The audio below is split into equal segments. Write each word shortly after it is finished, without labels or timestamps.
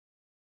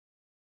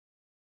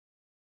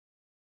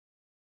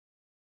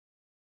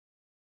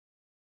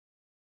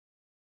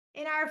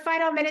In our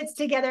final minutes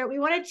together, we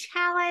want to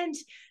challenge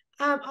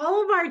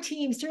all of our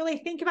teams to really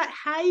think about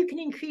how you can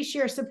increase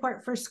your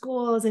support for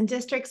schools and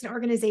districts and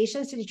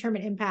organizations to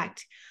determine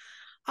impact.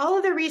 All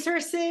of the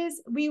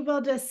resources we will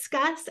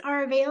discuss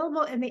are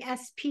available in the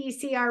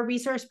SPCR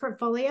resource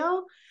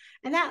portfolio.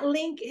 And that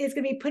link is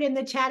going to be put in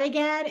the chat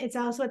again. It's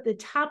also at the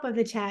top of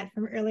the chat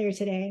from earlier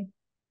today.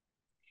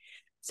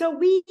 So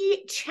we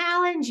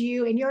challenge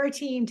you and your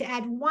team to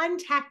add one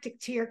tactic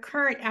to your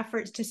current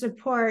efforts to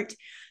support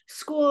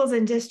schools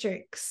and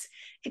districts,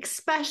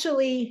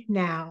 especially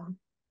now.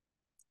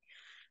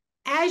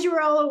 As you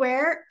are all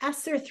aware,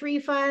 ESSER 3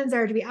 funds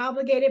are to be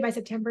obligated by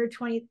September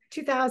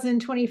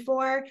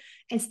 2024,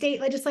 and state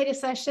legislative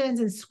sessions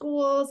and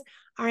schools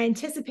are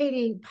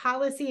anticipating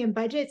policy and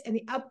budgets in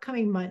the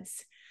upcoming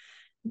months.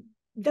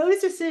 Those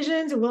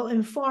decisions will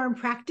inform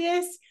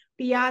practice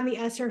beyond the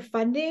ESSER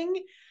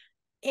funding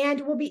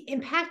and will be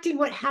impacting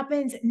what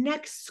happens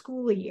next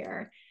school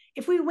year.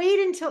 If we wait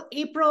until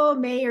April,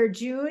 May, or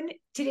June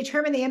to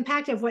determine the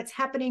impact of what's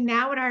happening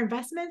now in our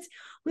investments,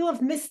 we'll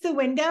have missed the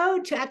window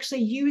to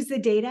actually use the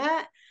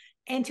data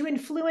and to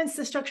influence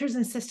the structures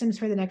and systems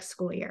for the next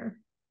school year.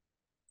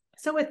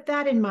 So with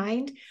that in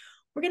mind,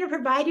 we're going to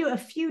provide you a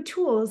few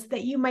tools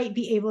that you might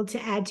be able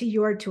to add to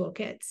your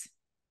toolkits.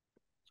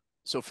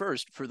 So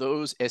first, for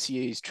those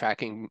SEAs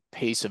tracking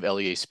pace of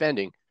LEA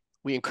spending,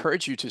 we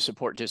encourage you to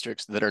support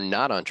districts that are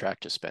not on track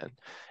to spend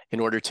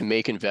in order to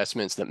make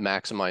investments that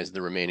maximize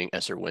the remaining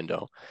ESSER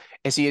window.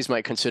 SEAs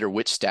might consider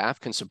which staff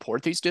can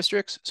support these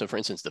districts. So for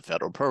instance, the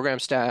federal program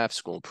staff,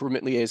 school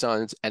improvement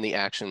liaisons, and the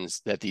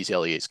actions that these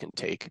LEAs can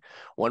take.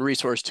 One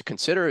resource to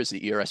consider is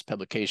the ERS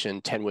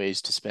publication, 10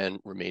 Ways to Spend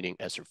Remaining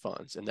ESSER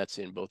Funds. And that's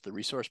in both the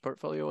resource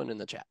portfolio and in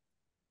the chat.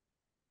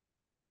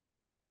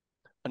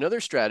 Another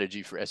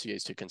strategy for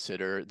SEAs to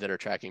consider that are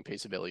tracking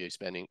pace of LEA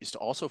spending is to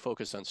also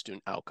focus on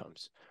student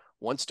outcomes.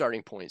 One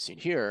starting point seen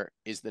here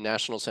is the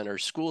National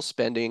Center's School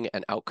Spending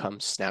and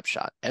Outcomes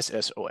Snapshot,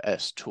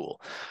 SSOS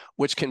tool,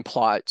 which can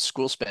plot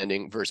school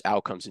spending versus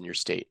outcomes in your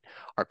state.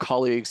 Our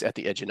colleagues at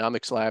the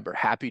Edunomics Lab are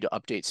happy to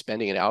update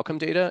spending and outcome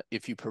data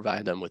if you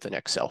provide them with an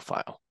Excel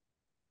file.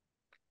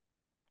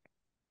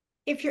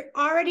 If you're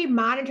already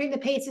monitoring the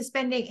pace of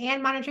spending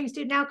and monitoring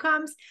student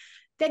outcomes,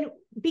 then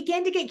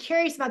begin to get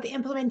curious about the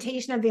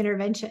implementation of the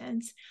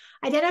interventions.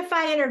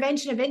 Identify an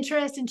intervention of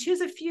interest and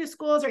choose a few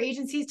schools or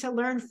agencies to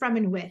learn from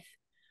and with.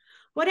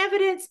 What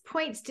evidence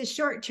points to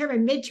short-term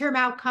and mid-term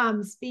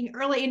outcomes being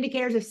early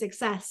indicators of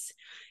success?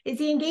 Is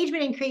the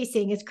engagement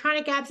increasing? Is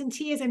chronic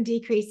absenteeism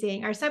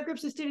decreasing? Are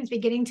subgroups of students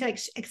beginning to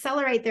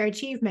accelerate their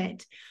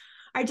achievement?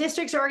 Are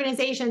districts or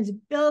organizations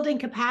building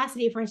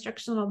capacity for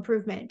instructional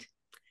improvement?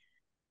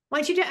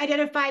 Once you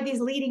identify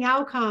these leading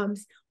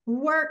outcomes,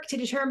 work to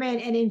determine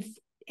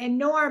and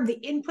norm the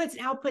inputs and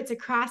outputs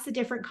across the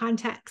different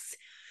contexts.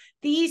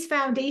 These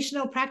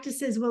foundational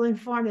practices will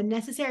inform the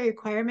necessary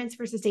requirements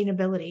for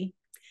sustainability.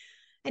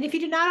 And if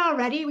you do not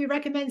already, we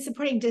recommend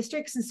supporting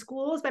districts and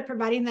schools by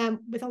providing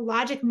them with a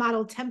logic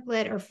model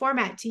template or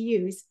format to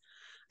use.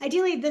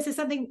 Ideally, this is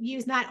something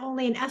used not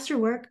only in ESSER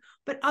work,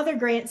 but other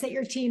grants that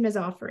your team is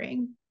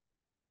offering.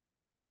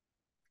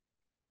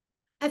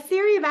 A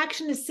theory of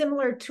action is a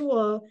similar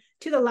tool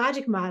to the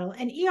logic model,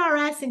 and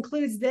ERS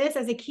includes this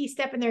as a key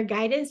step in their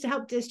guidance to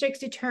help districts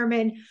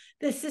determine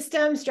the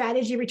system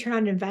strategy return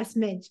on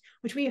investment,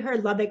 which we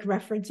heard Lubbock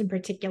reference in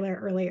particular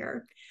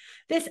earlier.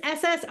 This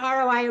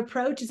SSROI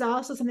approach is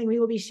also something we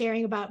will be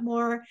sharing about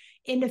more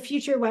in the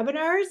future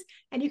webinars,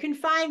 and you can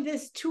find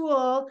this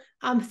tool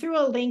through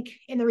a link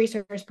in the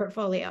resource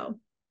portfolio.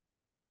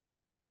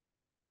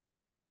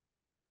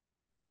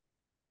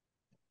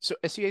 So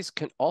SEAs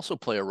can also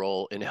play a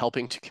role in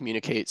helping to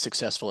communicate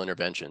successful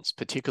interventions,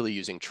 particularly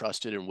using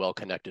trusted and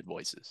well-connected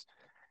voices.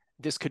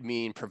 This could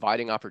mean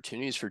providing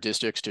opportunities for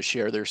districts to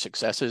share their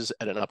successes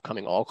at an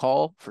upcoming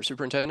all-call for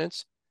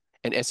superintendents.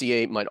 And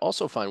SEA might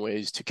also find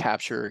ways to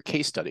capture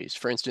case studies,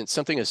 for instance,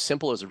 something as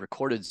simple as a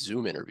recorded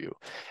Zoom interview,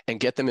 and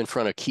get them in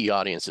front of key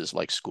audiences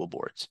like school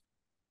boards.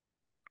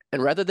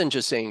 And rather than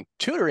just saying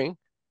tutoring,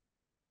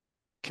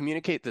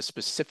 communicate the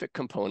specific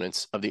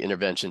components of the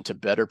intervention to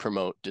better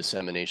promote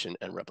dissemination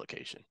and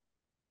replication.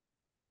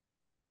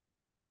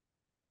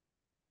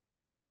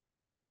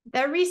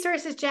 The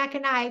resources Jack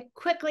and I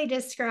quickly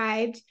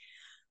described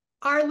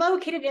are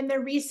located in the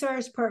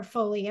resource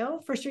portfolio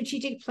for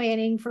strategic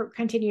planning for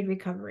continued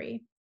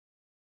recovery.